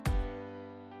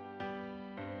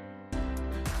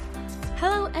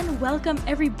and welcome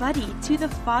everybody to the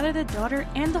Father, the Daughter,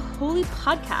 and the Holy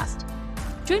podcast.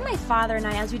 Join my father and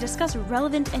I as we discuss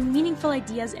relevant and meaningful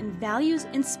ideas and values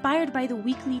inspired by the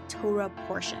weekly Torah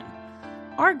portion.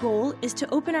 Our goal is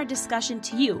to open our discussion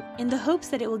to you in the hopes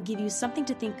that it will give you something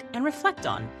to think and reflect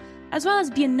on, as well as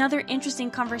be another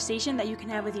interesting conversation that you can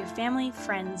have with your family,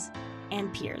 friends,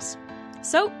 and peers.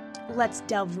 So, let's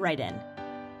delve right in.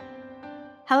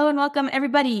 Hello and welcome,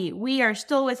 everybody. We are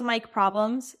still with mic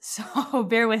problems, so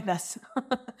bear with us.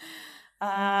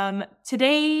 Tomorrow's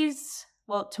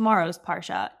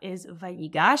Parsha is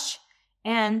Vayigash,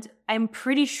 and I'm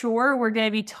pretty sure we're going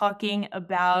to be talking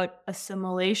about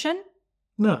assimilation.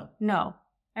 No. All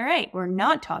right, we're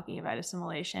not talking about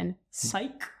assimilation.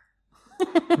 Psych.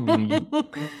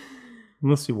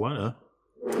 Unless you want to.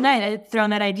 No, I had thrown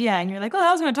that idea, and you're like, I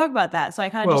was going to talk about that, so I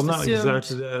kind of just assumed. Well, not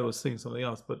exactly. I was thinking something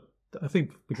else, but I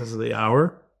think because of the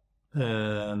hour,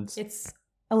 and it's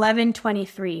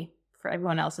 11:23 for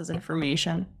everyone else's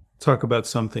information. Talk about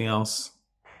something else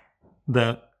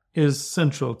that is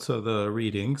central to the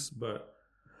readings, but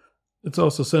it's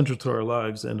also central to our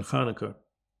lives and Hanukkah.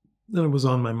 And it was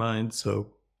on my mind,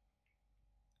 so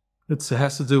it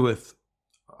has to do with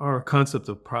our concept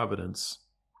of providence.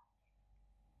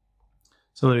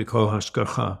 Something we call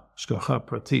hashgacha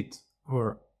pratit,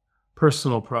 or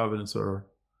personal providence, or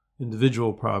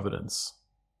individual providence.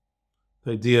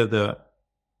 The idea that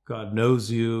God knows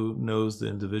you, knows the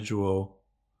individual,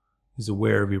 He's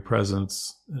aware of your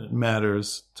presence, and it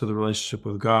matters to the relationship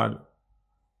with God,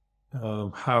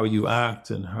 how you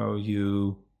act and how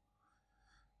you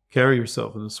carry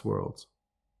yourself in this world.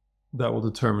 That will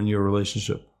determine your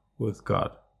relationship with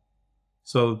God.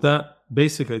 So that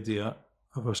basic idea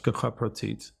of hashgacha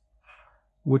pratit,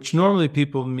 which normally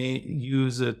people may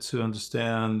use it to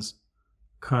understand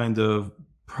kind of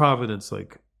providence,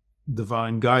 like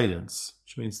divine guidance,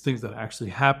 which means things that actually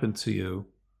happen to you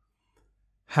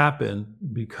happen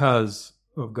because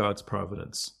of God's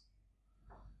providence.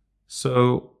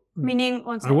 So, meaning,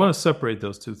 I want to separate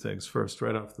those two things first,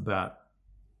 right off the bat.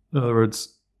 In other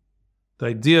words, the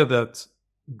idea that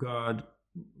God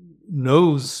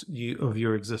knows you of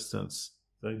your existence,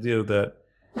 the idea that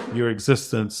your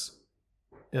existence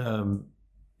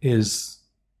is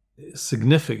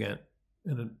significant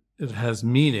and it has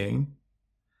meaning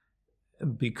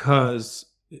because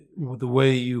the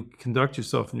way you conduct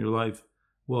yourself in your life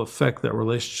will affect that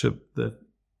relationship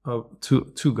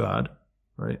to God,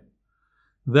 right?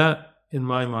 That, in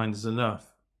my mind, is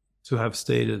enough to have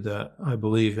stated that I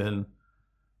believe in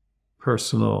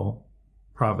personal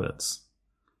providence.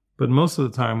 But most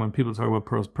of the time when people talk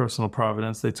about personal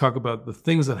providence, they talk about the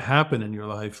things that happen in your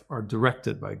life are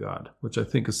directed by God, which I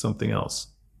think is something else.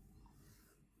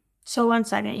 So 1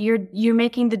 second, you're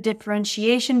making the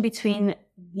differentiation between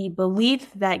the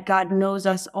belief that God knows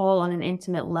us all on an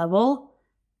intimate level,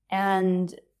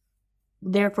 and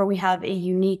therefore we have a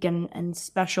unique and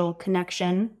special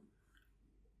connection,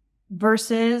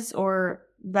 versus, or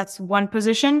that's one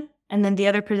position, and then the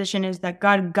other position is that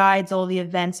God guides all the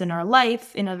events in our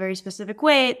life in a very specific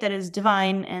way that is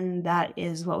divine, and that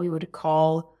is what we would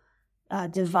call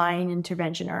divine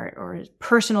intervention or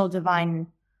personal divine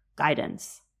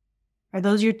guidance. Are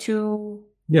those your two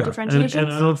differentiations?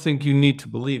 And I don't think you need to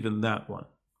believe in that one.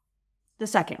 The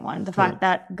second one, the fact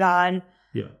that God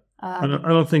I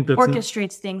don't think that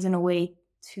orchestrates things in a way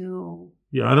to...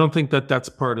 Yeah, I don't think that that's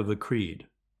part of the creed.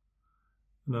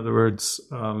 In other words,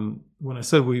 when I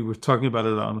said we were talking about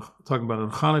it on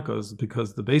Hanukkah, is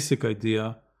because the basic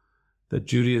idea that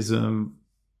Judaism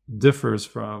differs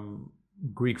from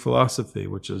Greek philosophy,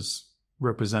 which is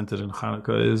represented in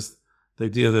Hanukkah, is the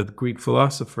idea that Greek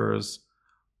philosophers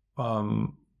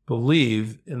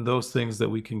believe in those things that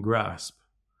we can grasp.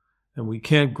 And we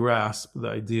can't grasp the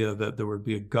idea that there would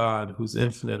be a God who's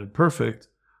infinite and perfect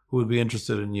who would be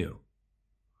interested in you.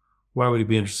 Why would he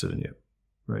be interested in you?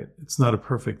 Right? It's not a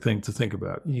perfect thing to think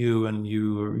about. You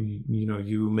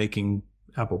making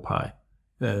apple pie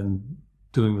and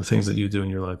doing the things that you do in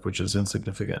your life, which is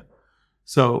insignificant.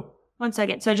 So 1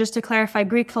 second. So just to clarify,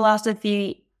 Greek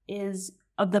philosophy is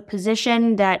of the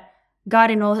position that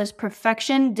God in all his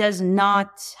perfection does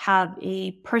not have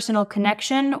a personal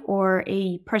connection or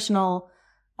a personal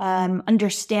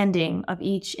understanding of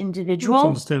each individual.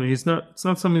 Understanding. It's not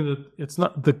something that, it's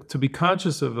not to be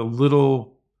conscious of a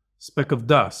little speck of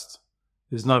dust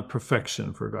is not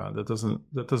perfection for God.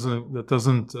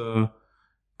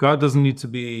 God doesn't need to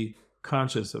be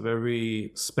conscious of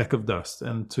every speck of dust.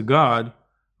 And to God,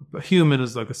 a human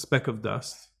is like a speck of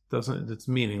dust. It's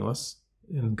meaningless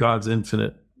in God's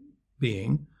infinite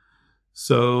being.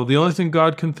 So the only thing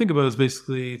God can think about is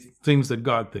basically things that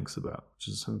God thinks about, which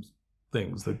is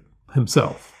things, like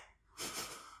himself.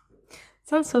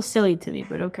 Sounds so silly to me,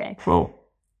 but okay. Well,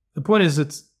 the point is,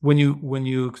 it's when you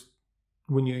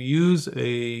use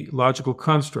a logical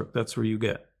construct, that's where you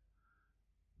get.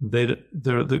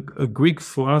 A Greek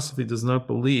philosophy does not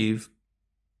believe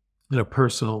in a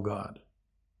personal God,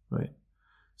 right?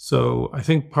 So I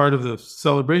think part of the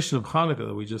celebration of Hanukkah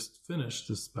that we just finished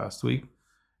this past week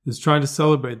is trying to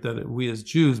celebrate that we as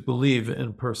Jews believe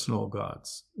in personal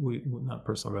gods. Not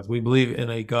personal gods. We believe in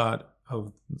a God,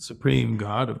 of supreme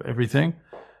God of everything,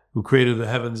 who created the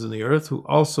heavens and the earth, who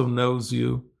also knows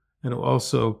you and who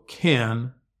also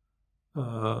can, in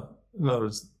other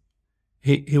words,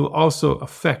 he will also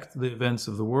affect the events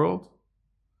of the world.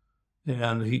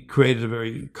 And he created a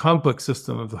very complex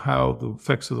system of how the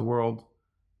effects of the world,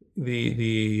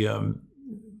 the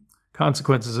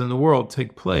consequences in the world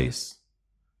take place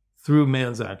through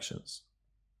man's actions.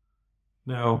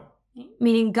 Now,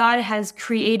 meaning God has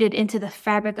created into the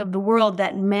fabric of the world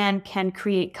that man can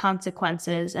create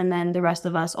consequences, and then the rest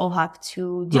of us all have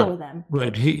to deal with them.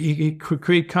 Right. He could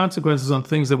create consequences on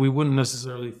things that we wouldn't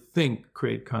necessarily think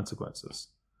create consequences.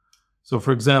 So,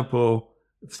 for example,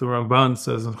 if the Ramban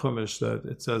says in Chumash that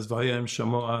it says, "Vayem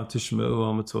shamoa tishmeu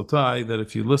al mitzotai," that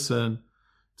if you listen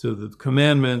to the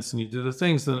commandments and you do the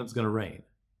things, then it's going to rain,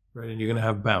 right? And you're going to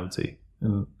have bounty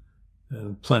and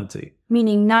plenty.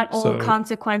 Meaning not all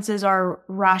consequences are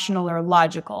rational or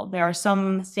logical. There are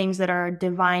some things that are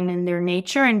divine in their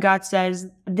nature, and God says,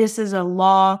 this is a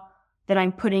law that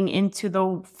I'm putting into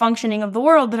the functioning of the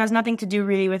world that has nothing to do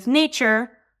really with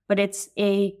nature, but it's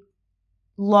a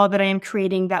law that I am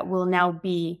creating that will now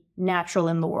be natural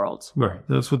in the world. Right.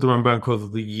 That's what the Ramban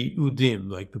calls the Yehudim,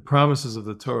 like the promises of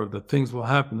the Torah, that things will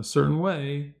happen a certain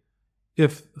way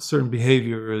if a certain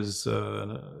behavior is,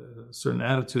 a certain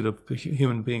attitude of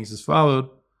human beings is followed,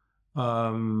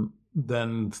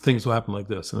 then things will happen like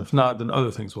this. And if not, then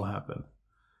other things will happen.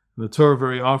 And the Torah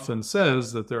very often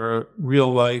says that there are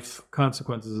real life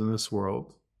consequences in this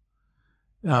world.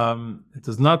 It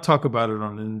does not talk about it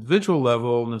on an individual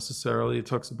level necessarily. It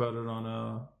talks about it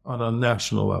on a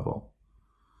national level,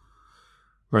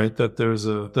 right? That there has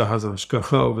a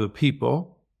hashgacha over the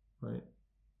people, right?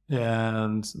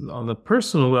 And on the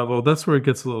personal level, that's where it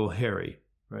gets a little hairy,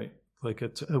 right? Like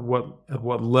at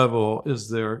what level is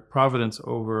there providence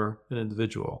over an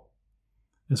individual,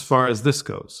 as far as this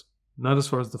goes? Not as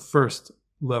far as the first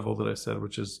level that I said,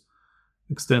 which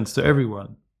extends to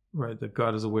everyone, right? That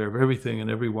God is aware of everything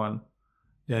and everyone,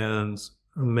 and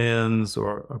a man's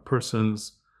or a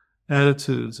person's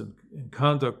attitudes and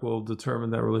conduct will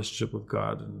determine that relationship with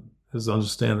God and his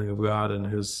understanding of God and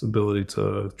his ability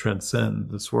to transcend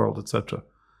this world, etc.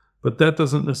 But that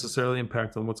doesn't necessarily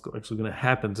impact on what's actually going to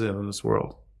happen to him in this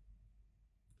world.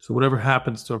 So whatever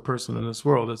happens to a person in this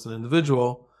world as an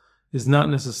individual is not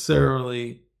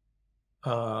necessarily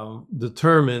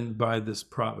determined by this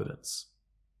providence,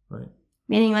 right?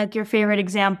 Meaning like your favorite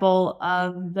example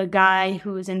of the guy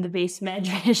who is in the base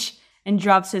medrash and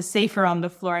drops his sefer on the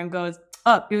floor and goes,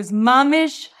 "Oh, it was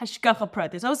mamish hashgacha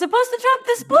pratis. I was supposed to drop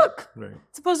this book. Right.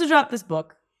 Supposed to drop this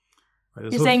book."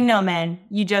 Right. You're saying, no, man,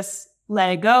 you just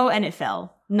let it go and it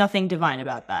fell. Nothing divine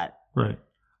about that. Right.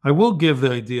 I will give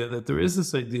the idea that there is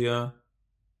this idea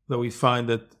that we find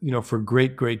that, for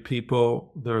great, great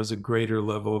people, there is a greater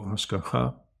level of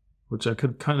hashgacha, which I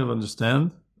could kind of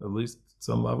understand, at least at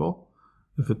some level.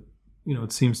 If it,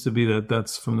 it seems to be that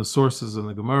that's from the sources in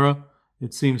the Gemara.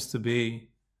 It seems to be,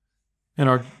 in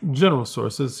our general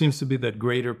sources, it seems to be that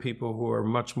greater people who are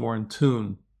much more in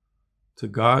tune to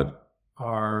God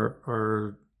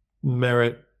are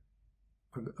merit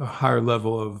a higher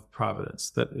level of providence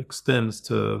that extends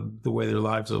to the way their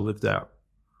lives are lived out.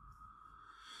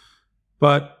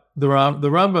 But the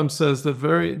Rambam says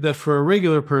that for a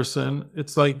regular person,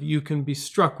 it's like you can be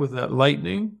struck with that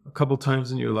lightning a couple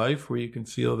times in your life, where you can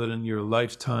feel that in your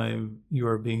lifetime you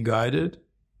are being guided.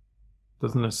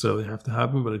 Doesn't necessarily have to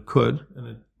happen, but it could and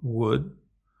it would.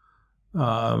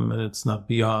 And it's not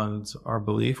beyond our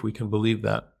belief. We can believe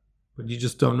that, but you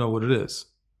just don't know what it is.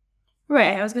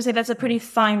 Right. I was going to say that's a pretty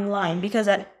fine line, because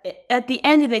at the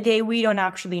end of the day, we don't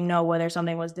actually know whether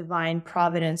something was divine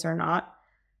providence or not.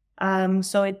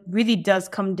 So it really does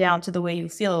come down to the way you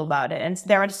feel about it. And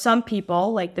there are some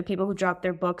people, like the people who drop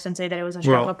their books and say that it was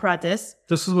hashgacha pratis,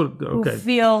 this is what who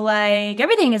feel like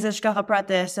everything is hashgacha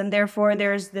pratis, and therefore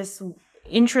there's this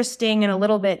interesting and a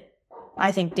little bit,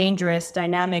 I think, dangerous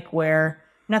dynamic where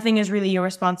nothing is really your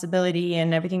responsibility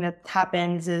and everything that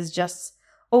happens is just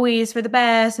always for the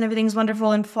best and everything's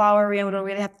wonderful and flowery and we don't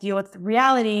really have to deal with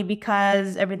reality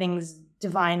because everything's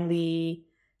divinely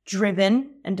driven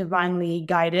and divinely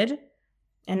guided.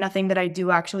 And nothing that I do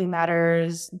actually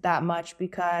matters that much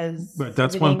because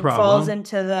that's one problem. Falls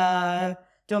into the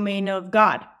domain of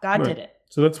God. God did it.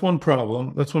 So that's one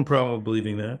problem. That's one problem of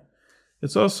believing that.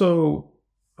 It's also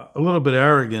a little bit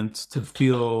arrogant to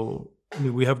feel,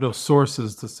 we have no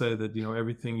sources to say that,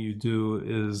 everything you do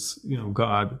is,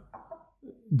 God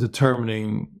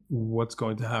determining what's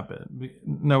going to happen.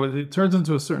 Now, it turns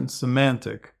into a certain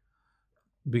semantic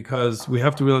because we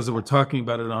have to realize that we're talking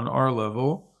about it on our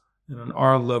level. And on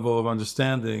our level of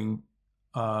understanding,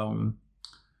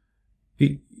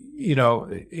 it's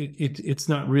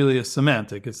not really a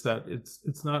semantic. It's that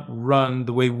it's not run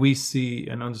the way we see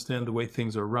and understand the way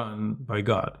things are run by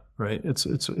God, right? It's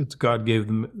God gave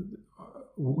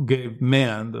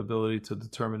man the ability to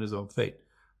determine his own fate,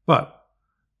 but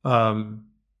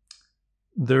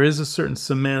there is a certain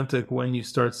semantic when you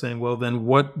start saying, well, then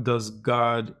what does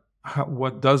God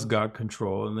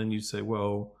control? And then you say,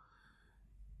 well,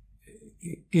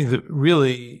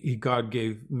 God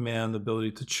gave man the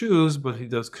ability to choose, but he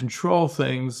does control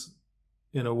things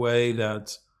in a way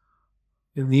that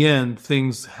in the end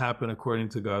things happen according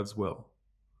to God's will.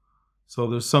 So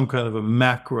there's some kind of a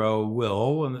macro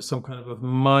will and there's some kind of a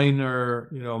minor,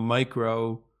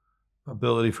 micro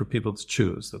ability for people to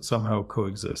choose that somehow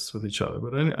coexists with each other.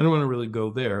 But I don't want to really go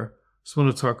there. I just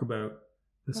want to talk about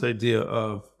this idea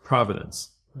of providence,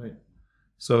 right?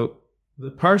 So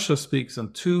the Parsha speaks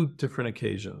on two different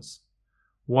occasions.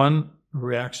 One, a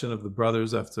reaction of the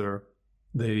brothers after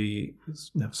they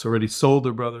have already sold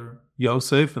their brother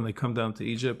Yosef and they come down to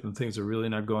Egypt and things are really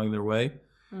not going their way.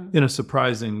 In a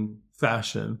surprising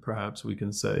fashion, perhaps we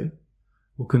can say.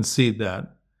 We'll concede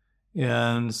that.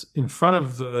 And in front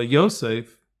of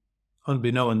Yosef,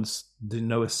 unbeknownst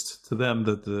to them,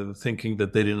 that the thinking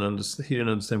that he didn't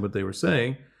understand what they were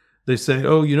saying, they say,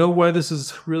 oh, you know why this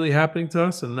is really happening to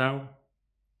us? And now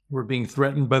we're being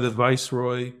threatened by the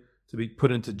viceroy to be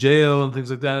put into jail and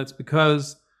things like that. It's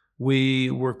because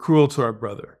we were cruel to our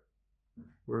brother.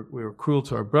 We were cruel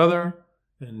to our brother,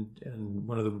 and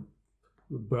one of the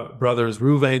brothers,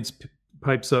 Reuven,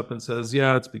 pipes up and says,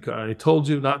 yeah, it's because I told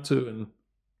you not to. And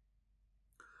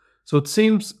so it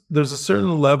seems there's a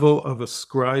certain level of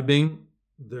ascribing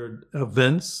their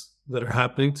events that are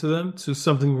happening to them to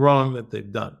something wrong that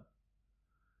they've done.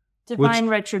 Divine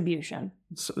retribution.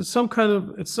 There's some kind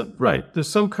of there's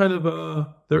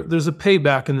a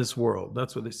payback in this world.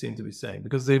 That's what they seem to be saying,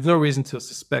 because they have no reason to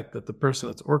suspect that the person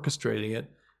that's orchestrating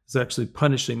it is actually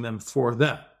punishing them for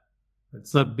that.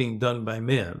 It's not being done by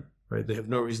man, right? They have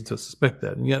no reason to suspect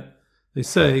that. And yet they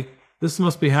say, this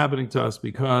must be happening to us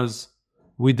because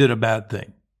we did a bad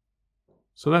thing.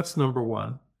 So that's number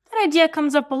one. That idea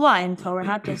comes up a lot in Torah,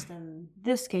 not just in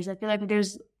this case. I feel like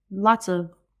there's lots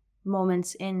of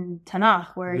moments in Tanakh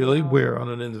where... Really? Where? On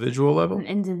an individual level? On an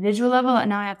individual level? And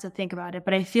now I have to think about it.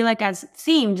 But I feel like as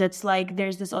themes, it's like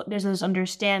there's this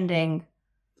understanding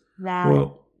that...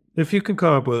 Well, if you can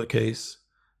come up with a case,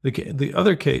 the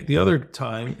other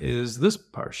time is this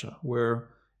Parsha, where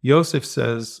Yosef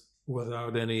says,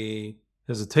 without any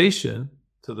hesitation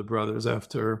to the brothers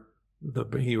after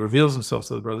he reveals himself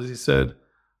to the brothers, he said,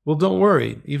 well, don't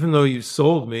worry, even though you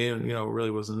sold me and, it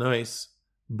really wasn't nice,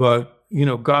 but,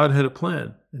 God had a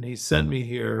plan and he sent me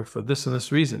here for this and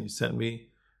this reason. He sent me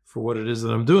for what it is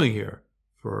that I'm doing here,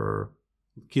 for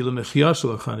he sent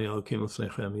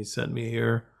me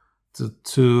here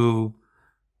to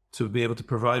be able to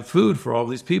provide food for all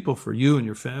these people, for you and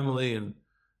your family. And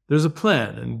there's a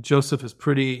plan. And Joseph is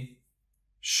pretty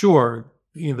sure,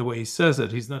 the way he says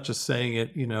it, he's not just saying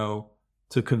it,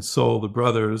 to console the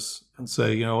brothers and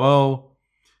say, well,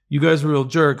 you guys were real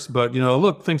jerks, but,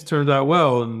 look, things turned out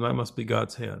well, and that must be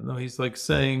God's hand. No, he's like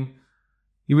saying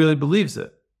he really believes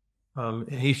it.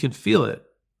 And he can feel it.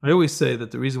 I always say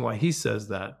that the reason why he says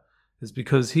that is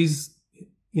because he's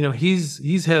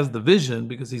has the vision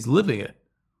because he's living it,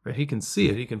 right? He can see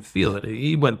it. He can feel it.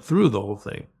 He went through the whole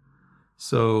thing.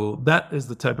 So that is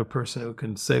the type of person who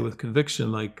can say with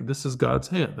conviction, like, this is God's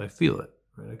hand. I feel it,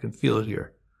 right? I can feel it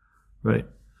here, right?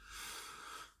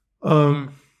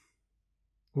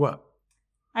 What?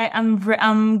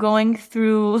 I'm going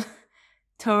through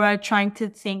Torah trying to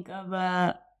think of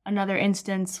another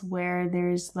instance where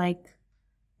there's like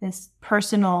this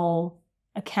personal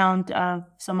account of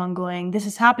someone going, this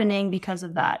is happening because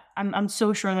of that. I'm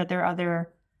so sure that there are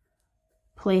other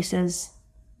places.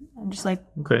 I'm just like,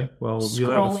 okay, well,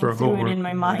 you'll have it for through it in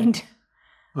my mind.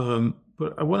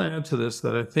 But I want to add to this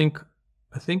that I think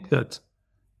that,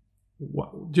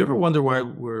 do you ever wonder why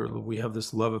we have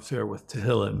this love affair with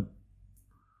Tehillim?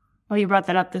 Oh, you brought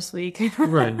that up this week.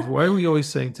 Right. Why are we always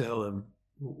saying Tehillim?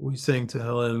 We're saying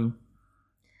Tehillim,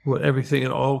 everything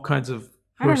and all kinds of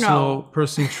I don't know.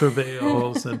 personal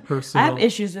travails and I personal. have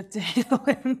issues with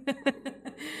Tehillim.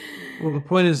 Well, the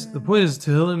point is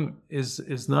Tehillim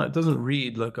is not, it doesn't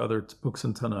read like other books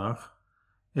in Tanakh,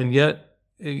 and yet,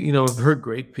 I've heard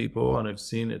great people, and I've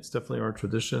seen it's definitely our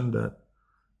tradition that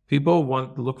people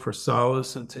want to look for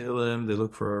solace in Tehillim. They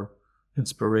look for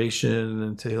inspiration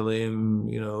in Tehillim.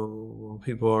 When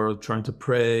people are trying to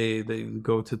pray, they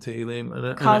go to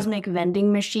Tehillim. Cosmic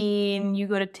vending machine. You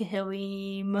go to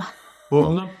Tehillim. Well,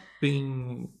 I'm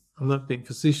not being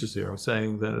facetious here. I'm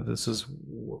saying that this is,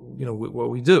 what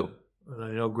we do. And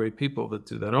I know great people that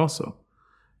do that also.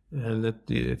 And that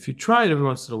if you try it every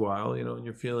once in a while, and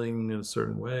you're feeling in a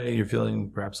certain way, you're feeling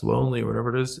perhaps lonely or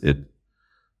whatever it is, there's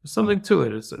something to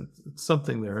it. It's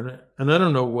something there. And I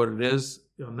don't know what it is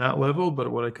on that level,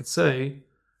 but what I could say,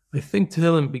 I think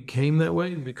Tehillim became that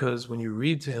way because when you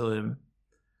read Tehillim,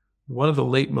 one of the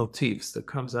leitmotifs that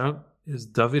comes out is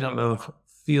David HaMelech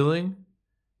feeling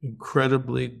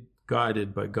incredibly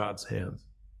guided by God's hand.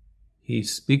 He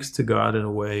speaks to God in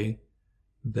a way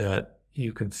that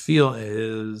you can feel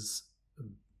his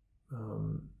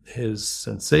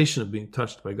sensation of being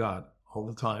touched by God all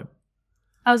the time.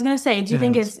 I was going to say, do you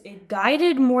think it's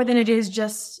guided more than it is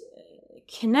just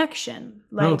connection?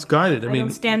 No, it's guided. I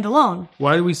don't stand alone.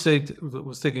 Why do we say,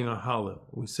 was taking on Hallel?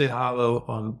 We say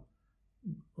Hallel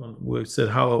we said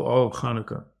Hallel all of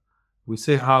Hanukkah. We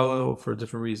say Hallel for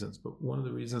different reasons, but one of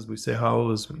the reasons we say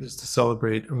Hallel is to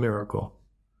celebrate a miracle.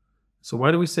 So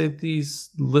why do we say these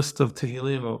list of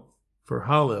Tehillim for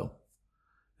Hallel?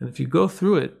 And if you go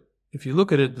through it, if you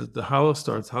look at it, the Hallel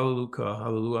starts, Hallelujah,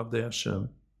 Hallelujah Abdei Hashem.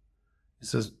 It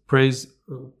says, praise,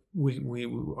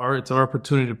 it's our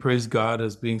opportunity to praise God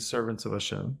as being servants of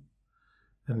Hashem.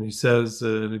 And he says,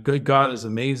 God is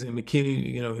amazing.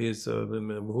 He is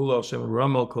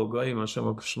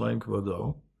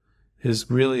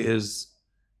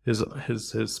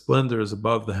his splendor is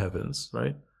above the heavens,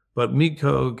 right? But who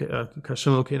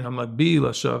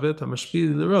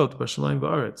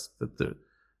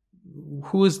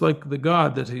is like the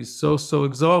God that he's so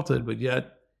exalted, but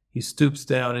yet he stoops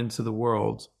down into the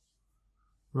world,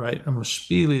 right?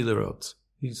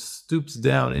 He stoops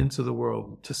down into the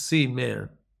world to see man.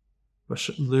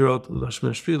 So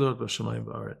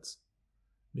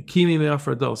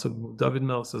David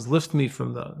Melech says, lift me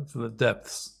from the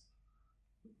depths.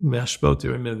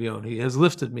 He has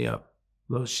lifted me up.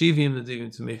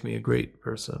 To make me a great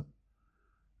person.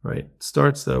 Right? It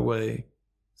starts that way.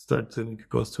 It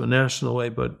goes to a national way,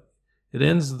 but it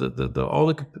ends the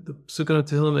Sukkot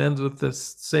Tehillim ends with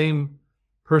this same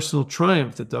personal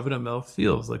triumph that David HaMelech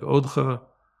feels, like Odcha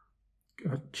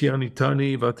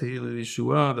Kianitani Vatehili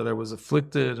Yeshua, that I was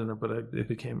afflicted, I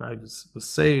was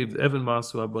saved. Evan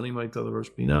Masu Aboni Maita Rosh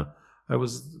Bina. I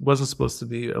wasn't supposed to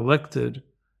be elected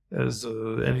as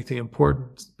anything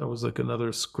important. I was like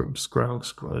another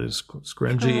scraggly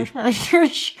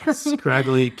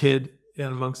kid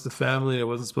amongst the family. I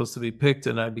wasn't supposed to be picked,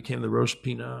 and I became the Rosh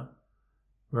Pina,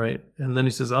 right? And then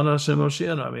he says, Ana Hashem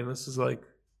Moshiach. I mean, this is like,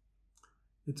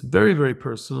 it's very, very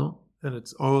personal, and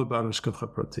it's all about Hashkafa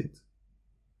Pratit.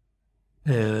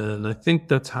 And I think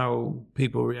that's how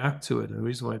people react to it. And the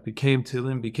reason why it became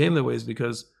that way is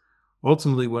because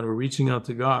ultimately, when we're reaching out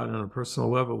to God on a personal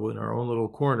level in our own little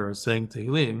corner, saying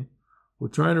Tehillim, we're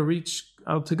trying to reach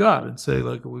out to God and say,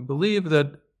 like, we believe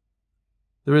that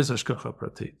there is Hashkacha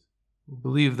Pratit. We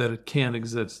believe that it can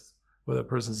exist, whether a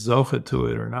person's zochet to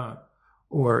it or not.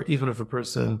 Or even if a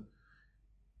person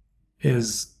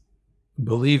is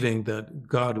believing that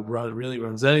God really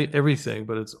runs everything,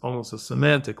 but it's almost a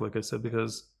semantic, like I said,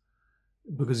 because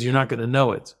you're not going to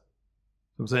know it.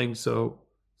 I'm saying, so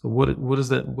what does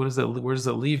that, where does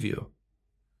that leave you?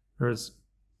 Whereas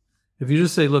if you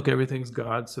just say, look, everything's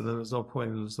God, so then there's no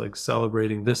point in just like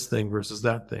celebrating this thing versus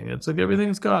that thing. It's like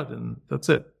everything's God and that's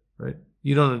it, right?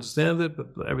 You don't understand it, but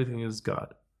everything is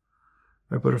God.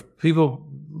 Right? But if people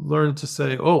learn to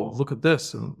say, oh, look at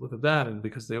this and look at that, and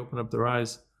because they open up their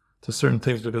eyes to certain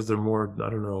things because they're more, I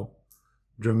don't know,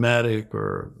 dramatic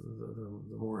or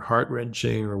more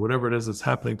heart-wrenching or whatever it is that's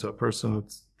happening to a person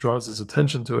that draws his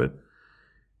attention to it,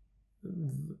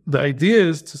 the idea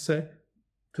is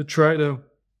to try to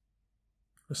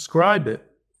ascribe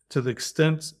it to the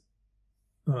extent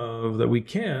that we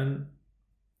can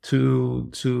to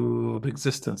the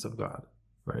existence of God,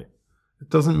 right? It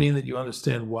doesn't mean that you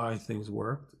understand why things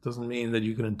work. It doesn't mean that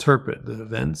you can interpret the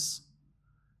events.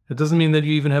 It doesn't mean that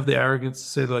you even have the arrogance to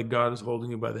say like God is holding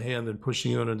you by the hand and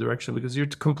pushing you in a direction, because you're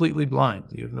completely blind.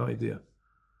 You have no idea,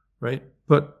 right?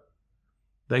 But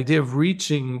the idea of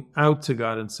reaching out to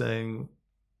God and saying,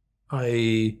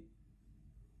 I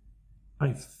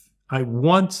I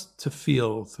want to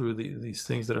feel through these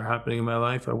things that are happening in my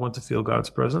life. I want to feel God's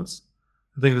presence.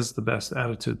 I think this is the best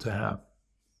attitude to have.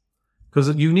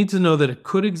 Because you need to know that it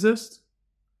could exist,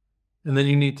 and then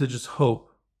you need to just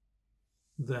hope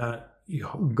that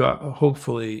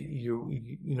hopefully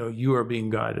you are being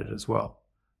guided as well.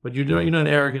 But you're not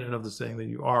arrogant enough to saying that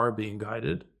you are being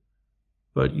guided,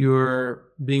 but you're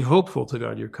being hopeful to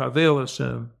God. You're kavel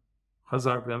Hashem,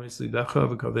 chazar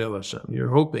v'amislidecha v'kavel Hashem. You're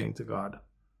hoping to God.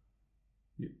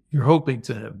 You're hoping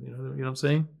to Him. You know what I'm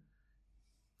saying?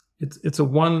 It's a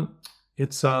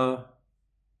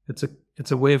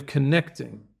way of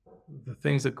connecting the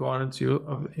things that go on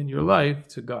in your life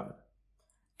to God.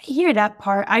 I hear that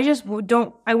part. I just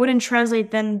I wouldn't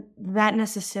translate then that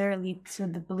necessarily to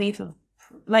the belief of,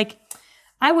 like,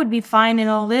 I would be fine in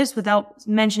all this without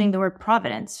mentioning the word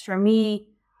providence. For me,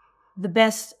 the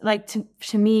best, like,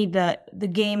 to me, the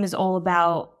game is all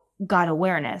about God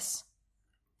awareness.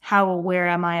 How aware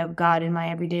am I of God in my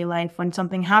everyday life? When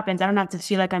something happens, I don't have to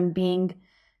feel like I'm being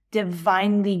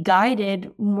divinely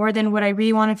guided. More than what I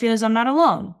really want to feel is I'm not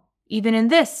alone. Even in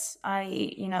this,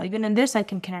 I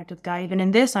can connect with God. Even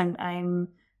in this, I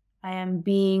am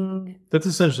being. That's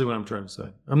essentially what I'm trying to say.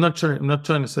 I'm not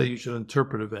trying to say you should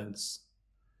interpret events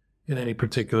in any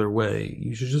particular way.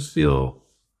 You should just feel.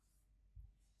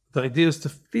 The idea is to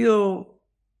feel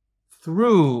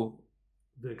through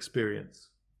the experience.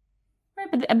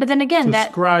 Right, but then again, to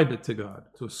ascribe it to God.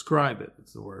 To ascribe it,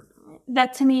 it's the word.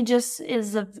 That to me just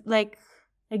is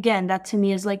that to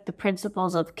me is like the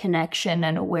principles of connection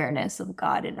and awareness of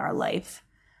God in our life.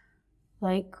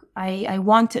 Like, I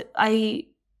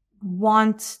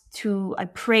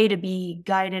pray to be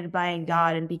guided by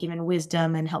God and be given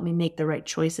wisdom and help me make the right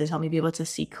choices, help me be able to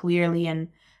see clearly. And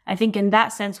I think in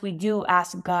that sense, we do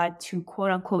ask God to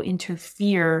quote unquote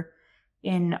interfere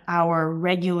in our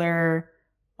regular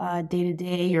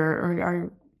day-to-day or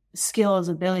our skills,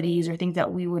 abilities, or things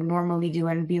that we would normally do,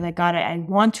 and be like, God, I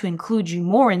want to include you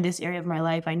more in this area of my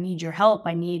life. I need your help.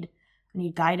 I need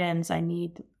guidance. I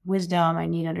need wisdom. I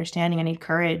need understanding. I need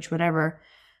courage, whatever.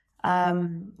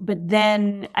 But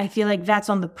then I feel like that's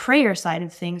on the prayer side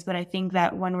of things. But I think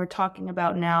that when we're talking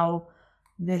about now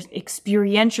this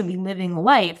experientially living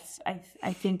life,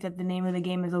 I think that the name of the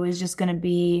game is always just going to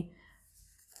be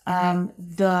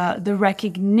the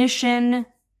recognition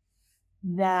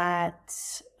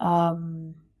that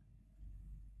that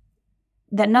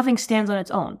nothing stands on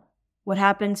its own. What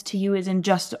happens to you isn't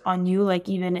just on you. Like,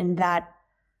 even in that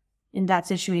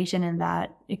situation, in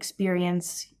that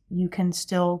experience, you can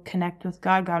still connect with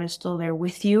God. God is still there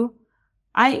with you.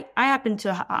 I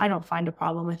don't find a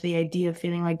problem with the idea of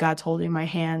feeling like God's holding my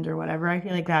hand or whatever. I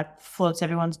feel like that floats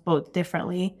everyone's boat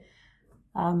differently.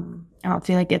 I don't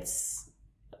feel like it's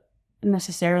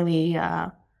necessarily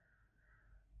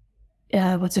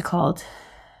what's it called?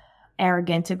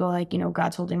 Arrogant to go like,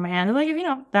 God's holding my hand. Like,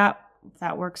 if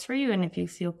that works for you, and if you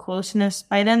feel closeness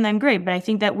by then great. But I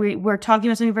think that we're talking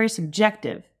about something very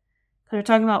subjective, because we're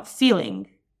talking about feeling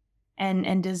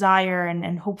and desire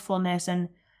and hopefulness and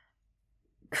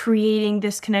creating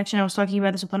this connection. I was talking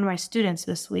about this with one of my students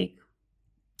this week.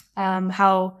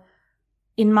 How,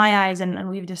 in my eyes, and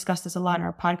we've discussed this a lot in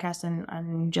our podcast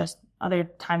and just other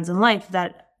times in life,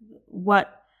 that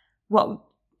what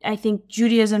I think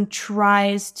Judaism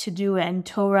tries to do, and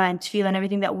Torah and Tefillah and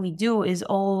everything that we do, is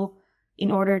all in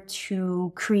order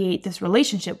to create this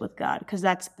relationship with God, because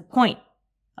that's the point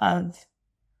of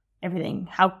everything.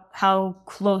 How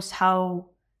close, how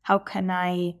can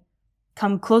I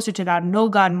come closer to God, know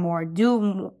God more,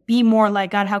 be more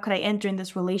like God? How could I enter in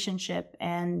this relationship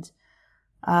and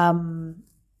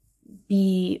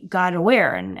be God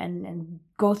aware and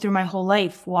go through my whole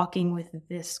life walking with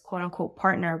this quote unquote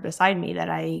partner beside me that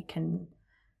I can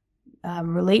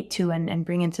relate to and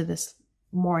bring into this,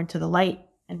 more into the light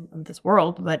of this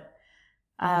world. But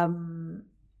I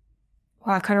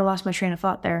kind of lost my train of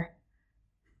thought there.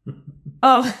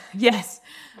 Oh, yes.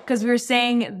 Because we were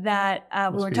saying that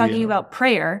we were talking about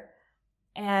prayer,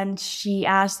 and she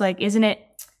asked, like, isn't it,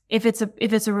 if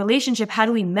it's a relationship, how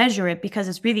do we measure it? Because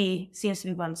it really seems to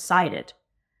be one-sided.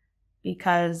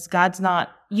 Because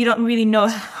you don't really know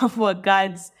what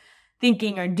God's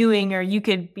thinking or doing, or you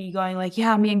could be going like,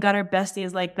 yeah, me and God are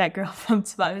besties, like that girl from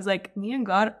Spot who's like, me and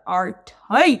God are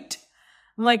tight.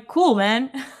 I'm like, cool,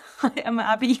 man. I'm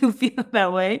happy you feel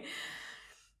that way.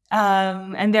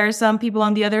 And there are some people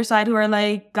on the other side who are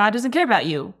like, God doesn't care about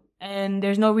you, and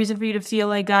there's no reason for you to feel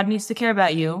like God needs to care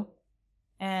about you.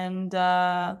 And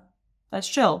that's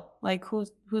chill. Like, who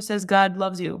says God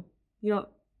loves you?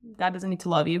 God doesn't need to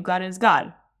love you. God is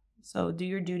God. So do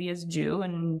your duty as a Jew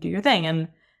and do your thing. And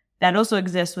that also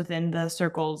exists within the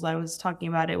circles. I was talking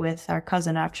about it with our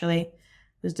cousin, actually, who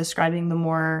was describing the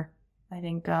more, I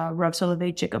think, Rav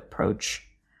Soloveitchik approach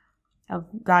of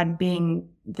God being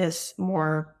this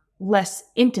more less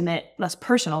intimate, less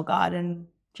personal God, and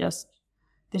just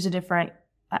there's a different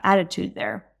attitude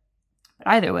there. But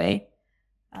either way,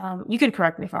 you could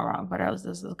correct me if I'm wrong, but this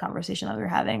is the conversation that we were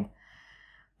having.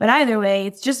 But either way,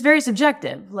 it's just very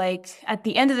subjective. Like, at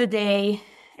the end of the day,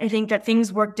 I think that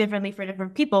things work differently for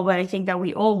different people, but I think that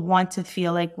we all want to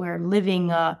feel like we're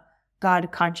living a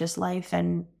God-conscious life.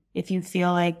 And if you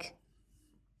feel like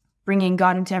bringing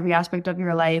God into every aspect of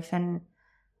your life and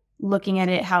looking at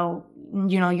it how,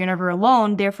 you're never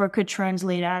alone, therefore could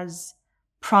translate as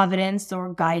providence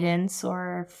or guidance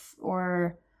or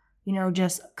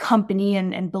just company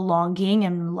and belonging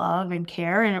and love and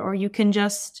care. Or you can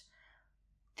just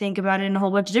think about it in a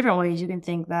whole bunch of different ways. You can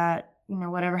think that,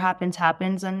 whatever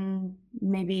happens, and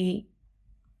maybe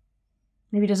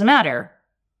it doesn't matter.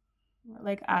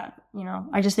 Like, I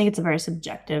just think it's a very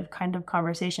subjective kind of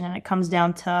conversation, and it comes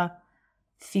down to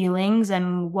feelings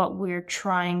and what we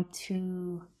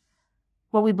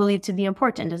believe to be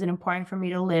important. Is it important for me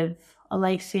to live a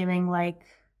life feeling like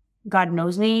God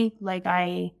knows me,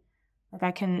 God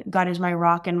is my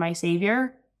rock and my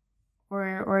savior?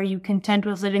 Or are you content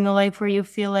with living a life where you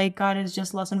feel like God is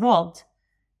just less involved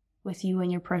with you in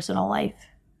your personal life?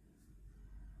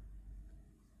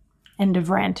 End of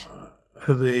rant.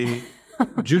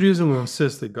 Judaism will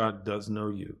insist that God does know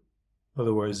you.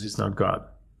 Otherwise, he's not God.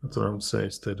 That's what I'm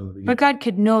saying. But God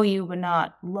could know you but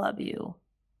not love you.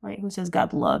 Right? Who says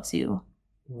God loves you?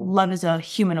 Love is a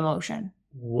human emotion.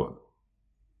 What?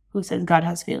 Who says God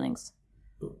has feelings?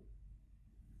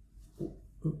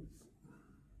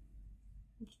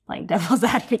 Playing devil's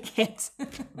advocate.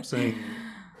 I'm saying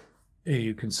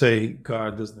you can say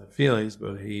God doesn't have feelings,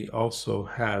 but he also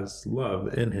has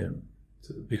love in him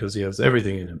because he has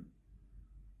everything in him.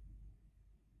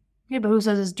 Yeah, but who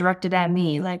says it's directed at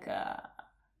me? Like,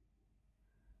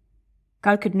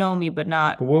 God could know me, but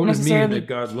not. But what would it mean that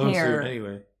God loves you care.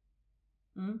 anyway?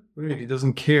 What do you mean? He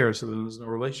doesn't care, so then there's no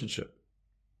relationship.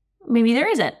 Maybe there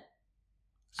isn't.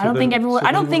 So I don't think everyone.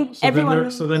 I don't think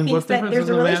everyone. So then, what difference does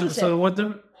it make?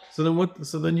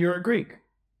 So then you're a Greek.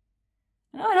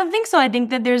 No, I don't think so. I think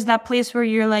that there's that place where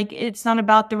you're like, it's not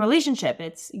about the relationship.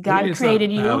 It's God created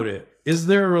you. About it. Is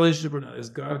there a relationship or not? Is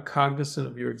God cognizant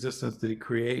of your existence? Did he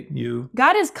create you?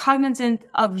 God is cognizant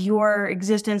of your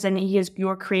existence, and he is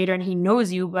your creator, and he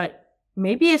knows you, but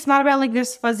maybe it's not about like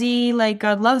this fuzzy, like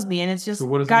God loves me, and it's just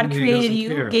God created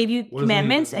you, gave you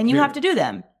commandments, and you have to do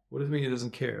them. What does it mean he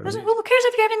doesn't care? Who cares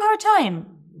if you're having a hard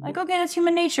time? Like, okay, that's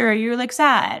human nature. You're like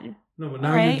sad. No, but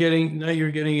now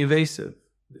you're getting evasive.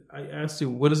 I asked you,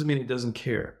 what does it mean he doesn't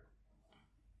care?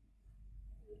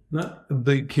 Not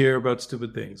they care about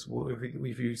stupid things. Well,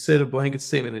 if you said a blanket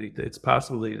statement that it's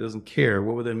possible that he doesn't care,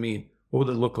 what would that mean? What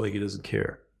would it look like he doesn't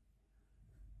care?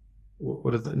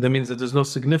 That means that there's no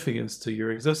significance to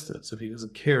your existence if he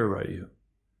doesn't care about you.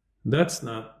 That's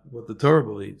not what the Torah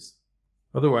believes.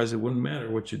 Otherwise, it wouldn't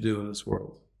matter what you do in this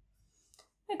world.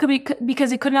 It could be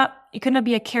because it could not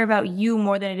be a care about you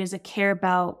more than it is a care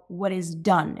about what is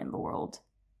done in the world.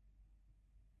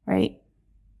 Right?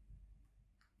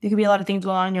 There could be a lot of things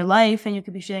going on in your life, and you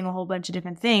could be feeling a whole bunch of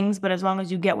different things, but as long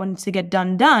as you get one to get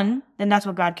done, then that's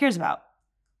what God cares about.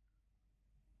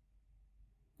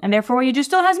 And therefore, what you do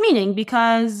still has meaning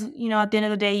because, at the end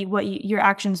of the day, your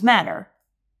actions matter.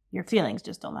 Your feelings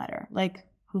just don't matter. Like,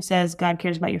 who says God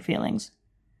cares about your feelings?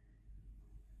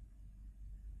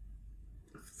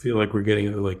 I feel like we're getting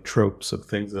into like tropes of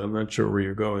things that I'm not sure where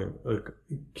you're going.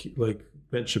 Like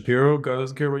Ben Shapiro, God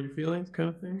doesn't care about your feelings kind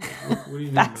of thing? What do you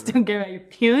mean? Facts don't care about your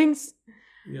feelings?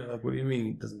 Yeah, like what do you mean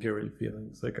he doesn't care about your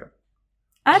feelings?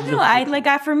 I don't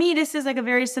know. For me, this is like a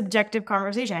very subjective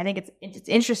conversation. I think it's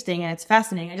interesting and it's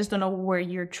fascinating. I just don't know where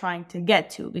you're trying to get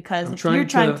to because I'm trying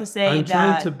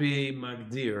to be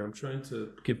magdir. I'm trying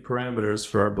to give parameters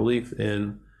for our belief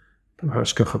in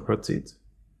hashgacha pratit,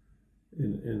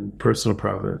 in personal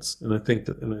providence. And I think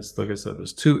that, and it's, like I said,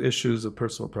 there's two issues of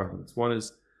personal providence. One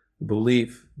is the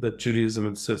belief that Judaism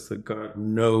insists that God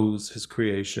knows his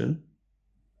creation.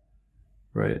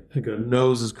 Right? And God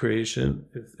knows his creation.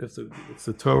 If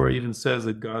the Torah even says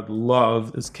that God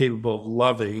is capable of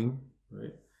loving,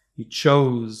 right? He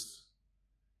chose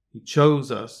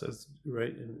us as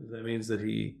right, and that means that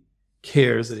he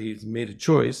cares, that he's made a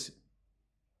choice,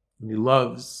 and he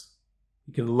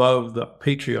can love the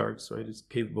patriarchs, right? He's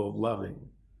capable of loving.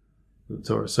 The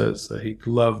Torah says that he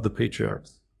loved the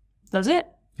patriarchs. Does it?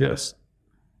 Yes.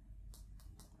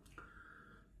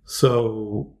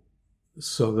 So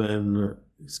then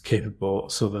is capable.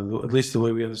 So then, at least the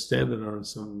way we understand it on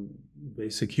some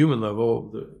basic human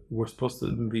level, we're supposed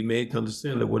to be made to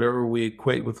understand that whatever we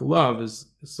equate with love is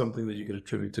something that you can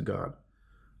attribute to God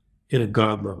in a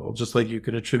God level, just like you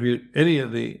can attribute any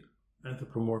of the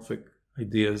anthropomorphic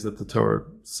ideas that the Torah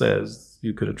says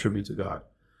you could attribute to God,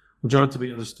 which aren't to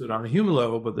be understood on a human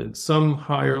level, but in some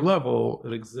higher level,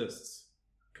 it exists,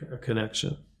 a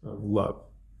connection of love.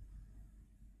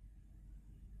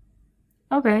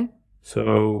 Okay.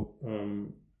 So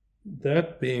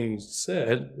that being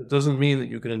said, it doesn't mean that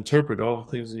you can interpret all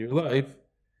things in your life,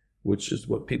 which is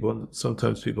what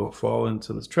sometimes people fall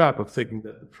into this trap of thinking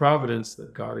that the providence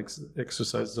that God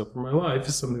exercises over my life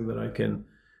is something that I can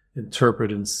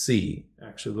interpret and see.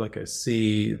 Actually, like I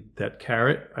see that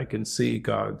carrot, I can see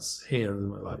God's hand in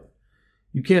my life.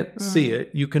 You can't see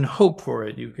it. You can hope for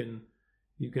it. You can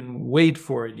wait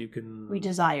for it. We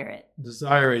desire it.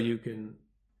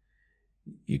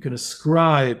 You can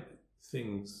ascribe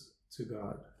things to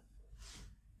God.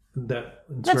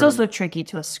 That's also tricky,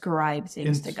 to ascribe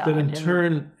things to God. That in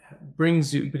turn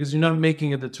brings you, because you're not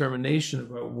making a determination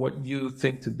about what you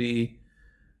think to be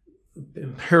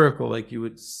empirical, like you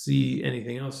would see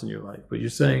anything else in your life, but you're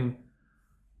saying,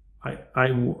 I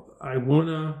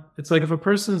wanna. It's like if a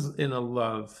person's in a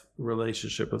love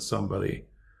relationship with somebody,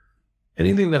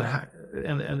 anything that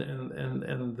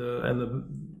and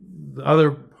the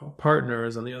other partner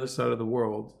is on the other side of the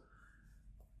world.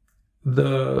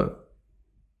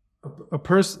 A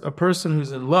person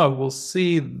who's in love will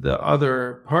see the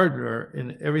other partner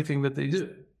in everything that they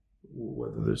do,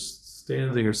 whether they're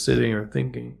standing or sitting or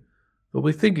thinking. They'll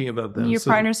be thinking about them. Your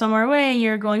partner's somewhere away,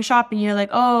 you're going shopping, you're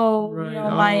like,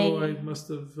 right. I must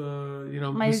have,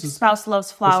 my spouse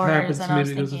loves flowers, and I was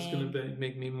thinking, because it's going to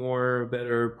make me a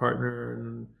better partner,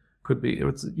 and could be.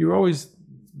 You're always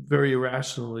very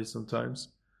irrationally sometimes,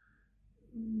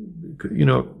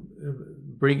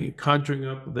 conjuring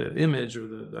up the image or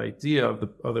the idea of the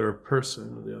other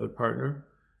person or the other partner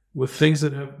with things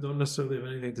that don't necessarily have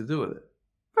anything to do with it.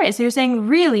 Right. So you're saying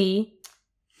really,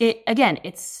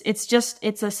 it's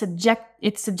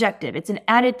subjective. It's an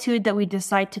attitude that we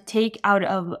decide to take out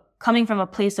of coming from a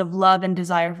place of love and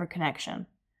desire for connection,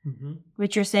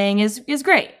 which you're saying is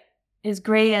great,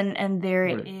 and there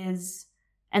right. is,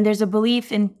 and there's a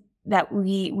belief in that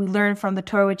we learn from the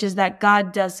Torah, which is that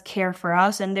God does care for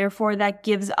us, and therefore that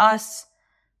gives us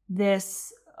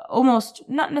this almost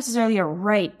not necessarily a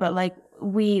right, but like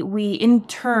we in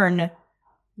turn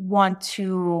want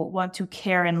to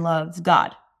care and love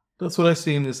God. That's what I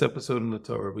see in this episode in the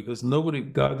Torah, because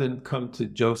God didn't come to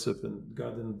Joseph, and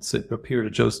God didn't appear to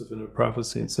Joseph in a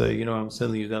prophecy and say, I'm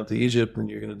sending you down to Egypt and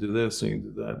you're going to do this and you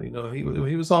can do that.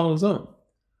 He was all on his own.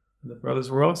 And the brothers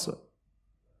were also.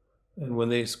 And when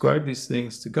they ascribe these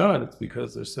things to God, it's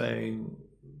because they're saying,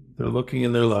 they're looking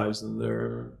in their lives and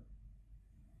they're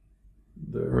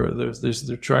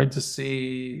trying to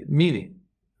see meaning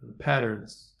and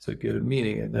patterns to get a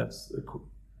meaning, and that's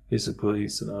basically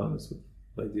synonymous with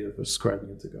the idea of ascribing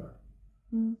it to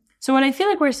God. So what I feel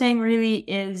like we're saying really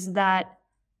is that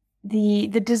the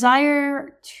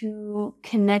desire to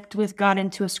connect with God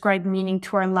and to ascribe meaning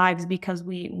to our lives because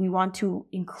we want to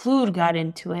include God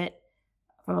into it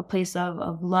from a place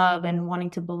of love and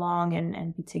wanting to belong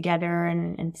and be together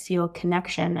and feel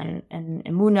connection and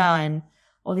emunah and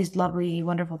all these lovely,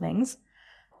 wonderful things,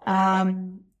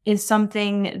 is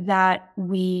something that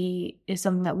we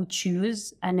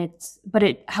choose,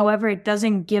 however, it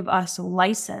doesn't give us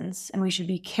license, and we should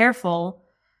be careful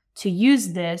to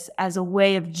use this as a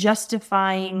way of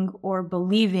justifying or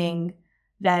believing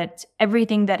that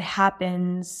everything that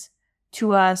happens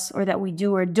to us or that we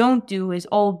do or don't do is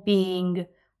all being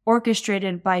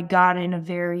orchestrated by God in a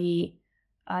very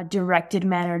directed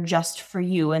manner just for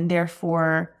you, and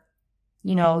therefore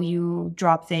you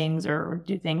drop things or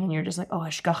do things and you're just like, oh,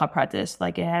 hashgacha pratis,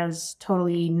 like it has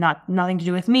totally nothing to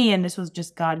do with me, and this was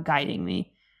just God guiding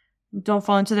me. Don't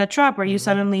fall into that trap where you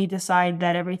suddenly decide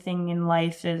that everything in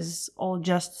life is all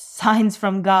just signs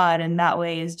from God, and that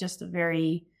way is just a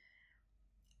very,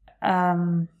 I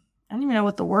don't even know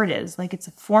what the word is. Like it's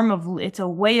a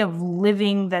way of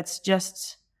living that's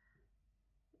just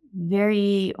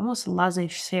very almost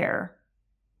laissez-faire.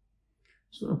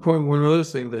 So important. One other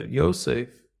thing that Yosef,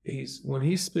 when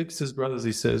he speaks to his brothers,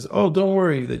 he says, "Oh, don't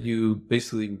worry that you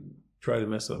basically try to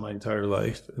mess up my entire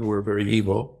life and we're very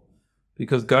evil,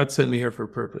 because God sent me here for a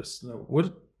purpose." Now,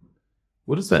 what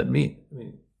does that mean?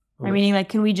 Meaning, like,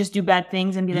 can we just do bad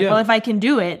things and be like, well, if I can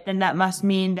do it, then that must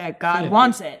mean that God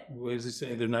wants it? What is he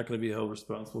saying? They're not going to be held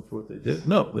responsible for what they did?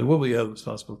 No, they will be held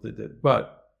responsible for what they did.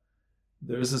 But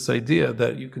there's this idea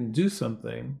that you can do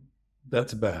something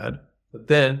that's bad, but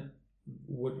then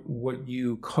what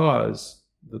you cause,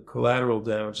 the collateral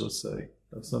damage, let's say,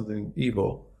 of something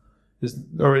evil, is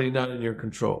already not in your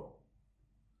control.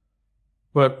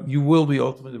 But you will be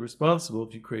ultimately responsible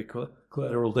if you create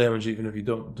collateral damage, even if you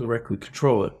don't directly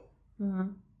control it. Mm-hmm.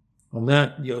 On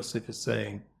that, Yosef is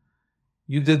saying,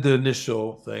 you did the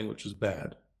initial thing, which is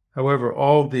bad. However,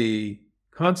 all the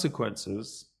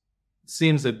consequences, it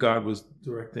seems that God was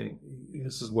directing,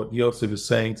 this is what Yosef is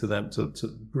saying to them, to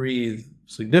breathe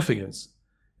significance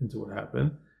into what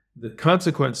happened. The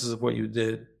consequences of what you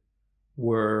did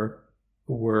were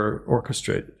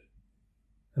orchestrated.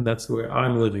 And that's the way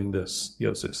I'm living this,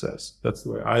 Yosef says. That's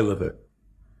the way I live it.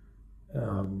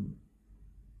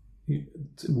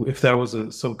 If that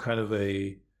was some kind of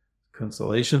a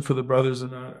consolation for the brothers or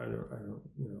not, I don't,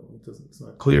 it's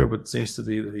not clear, but it seems to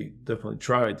be that he definitely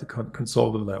tried to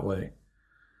console them that way.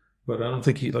 But I don't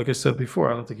think he, like I said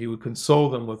before, I don't think he would console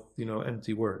them with,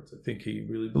 empty words. I think he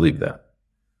really believed that.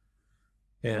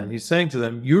 And he's saying to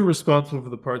them, you're responsible for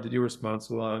the part that you're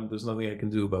responsible on. There's nothing I can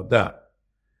do about that.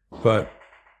 But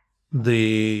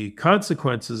the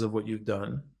consequences of what you've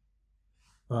done,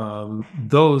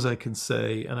 those I can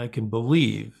say and I can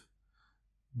believe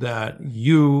that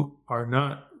you are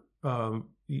not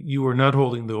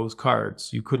holding those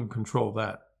cards. You couldn't control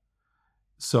that.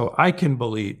 So I can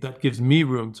believe, that gives me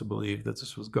room to believe that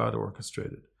this was God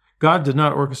orchestrated. God did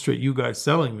not orchestrate you guys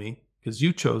selling me because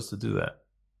you chose to do that.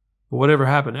 But whatever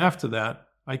happened after that,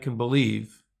 I can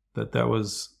believe that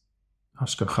was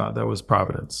hashgacha, that was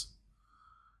providence.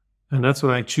 And that's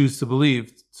what I choose to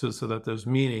believe, so that there's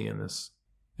meaning in this.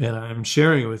 And I'm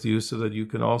sharing it with you so that you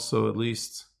can also at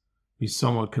least be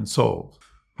somewhat consoled.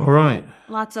 All right.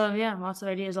 Lots of ideas, lots of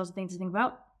things to think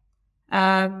about.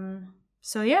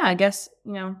 So yeah, I guess,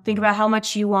 think about how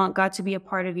much you want God to be a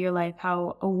part of your life.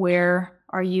 How aware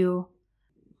are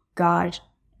God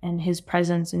and his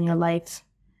presence in your life?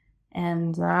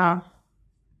 And,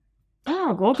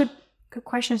 good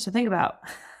questions to think about.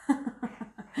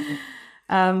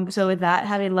 So with that,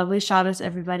 have a lovely Shabbos,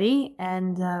 everybody.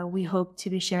 And we hope to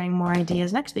be sharing more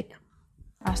ideas next week.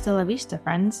 Hasta la vista,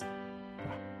 friends.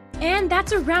 And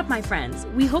that's a wrap, my friends.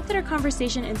 We hope that our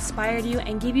conversation inspired you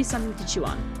and gave you something to chew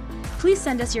on. Please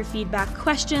send us your feedback,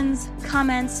 questions,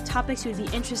 comments, topics you would be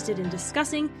interested in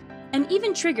discussing, and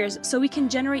even triggers so we can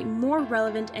generate more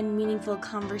relevant and meaningful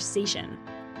conversation.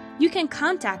 You can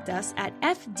contact us at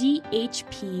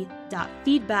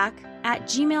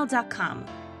fdhp.feedback@gmail.com.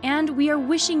 And we are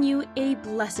wishing you a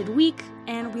blessed week,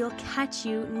 and we'll catch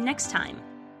you next time.